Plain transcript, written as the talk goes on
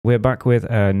We're back with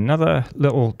another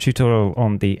little tutorial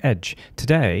on the Edge.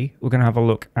 Today, we're going to have a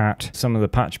look at some of the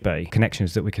patch bay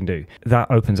connections that we can do. That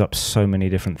opens up so many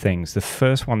different things. The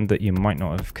first one that you might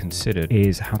not have considered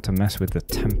is how to mess with the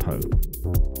tempo.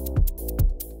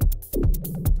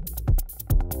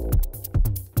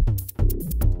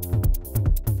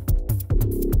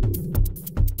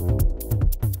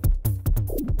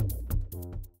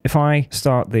 If I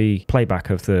start the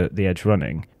playback of the Edge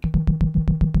running,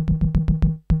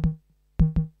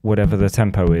 whatever the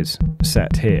tempo is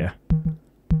set here,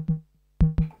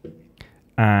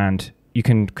 and you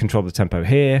can control the tempo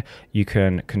here, you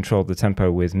can control the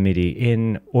tempo with MIDI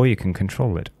in, or you can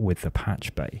control it with the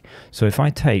patch bay. So if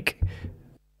I take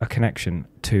a connection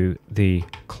to the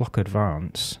clock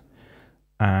advance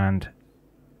and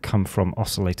come from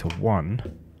oscillator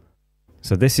 1,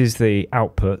 so this is the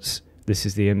outputs, this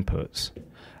is the inputs,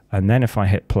 and then if I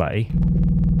hit play,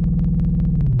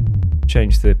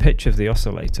 change the pitch of the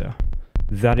oscillator,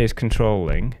 that is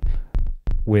controlling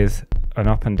with an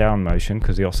up and down motion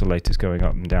because the oscillator is going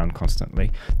up and down constantly.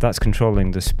 That's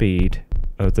controlling the speed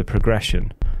of the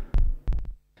progression.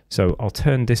 So I'll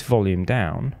turn this volume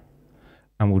down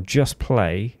and we'll just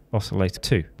play oscillator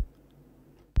 2.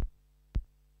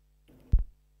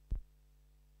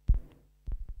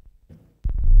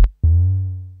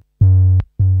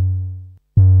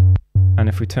 And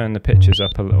if we turn the pitches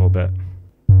up a little bit,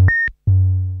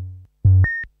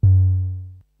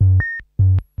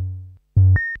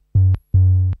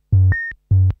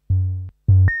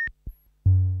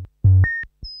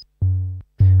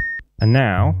 and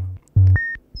now,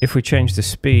 if we change the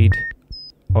speed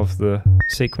of the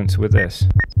sequence with this,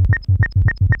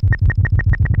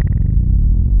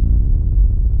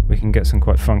 we can get some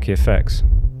quite funky effects.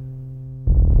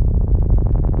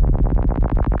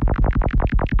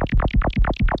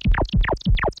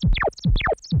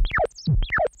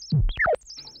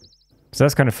 So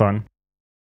that's kind of fun.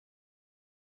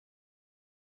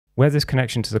 Where this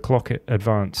connection to the clock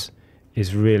advance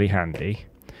is really handy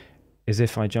is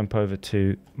if I jump over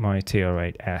to my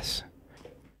TR8S.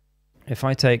 If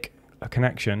I take a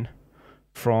connection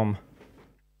from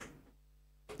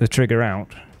the trigger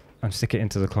out and stick it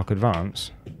into the clock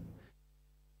advance,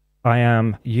 I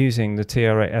am using the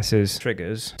TR8S's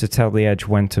triggers to tell the Edge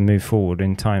when to move forward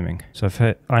in timing. So if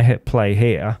I hit play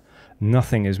here,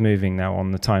 nothing is moving now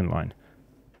on the timeline.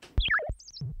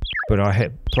 But I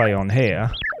hit play on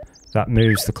here, that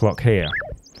moves the clock here.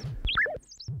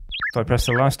 If I press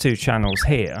the last two channels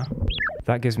here,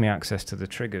 that gives me access to the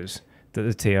triggers that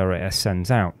the TR8S sends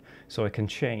out. So I can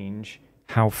change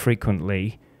how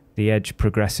frequently the Edge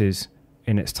progresses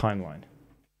in its timeline.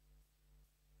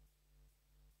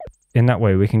 In that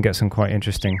way, we can get some quite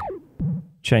interesting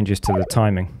changes to the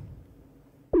timing.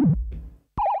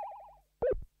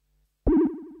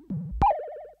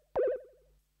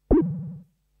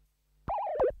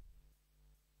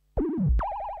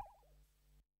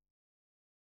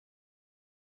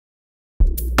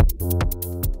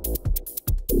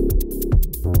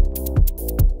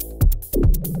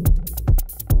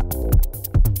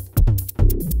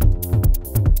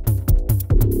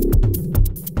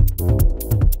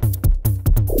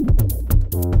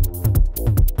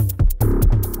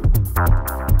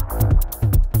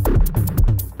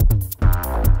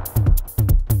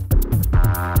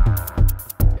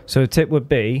 So a tip would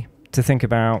be to think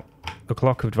about the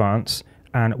clock advance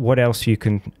and what else you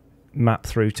can map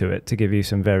through to it to give you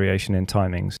some variation in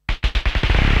timings.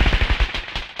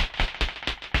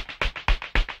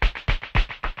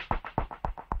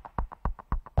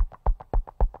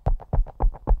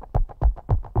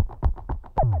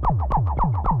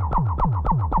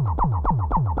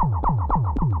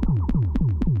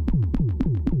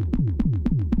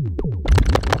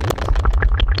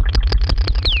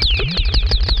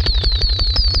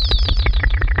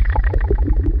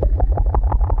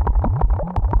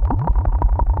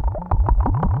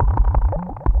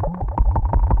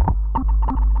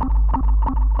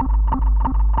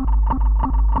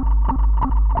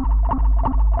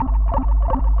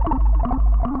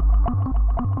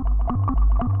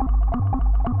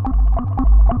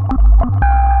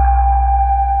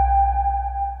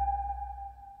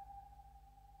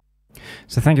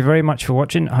 So thank you very much for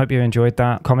watching. I hope you enjoyed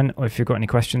that. Comment if you've got any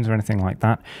questions or anything like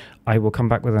that. I will come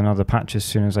back with another patch as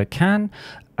soon as I can.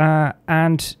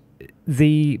 And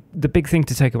the big thing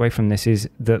to take away from this is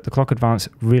that the clock advance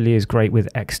really is great with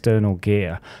external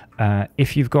gear.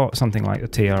 If you've got something like the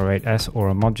TR8S or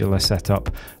a modular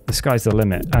setup, the sky's the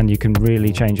limit and you can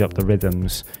really change up the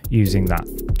rhythms using that.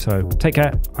 So take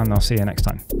care and I'll see you next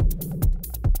time.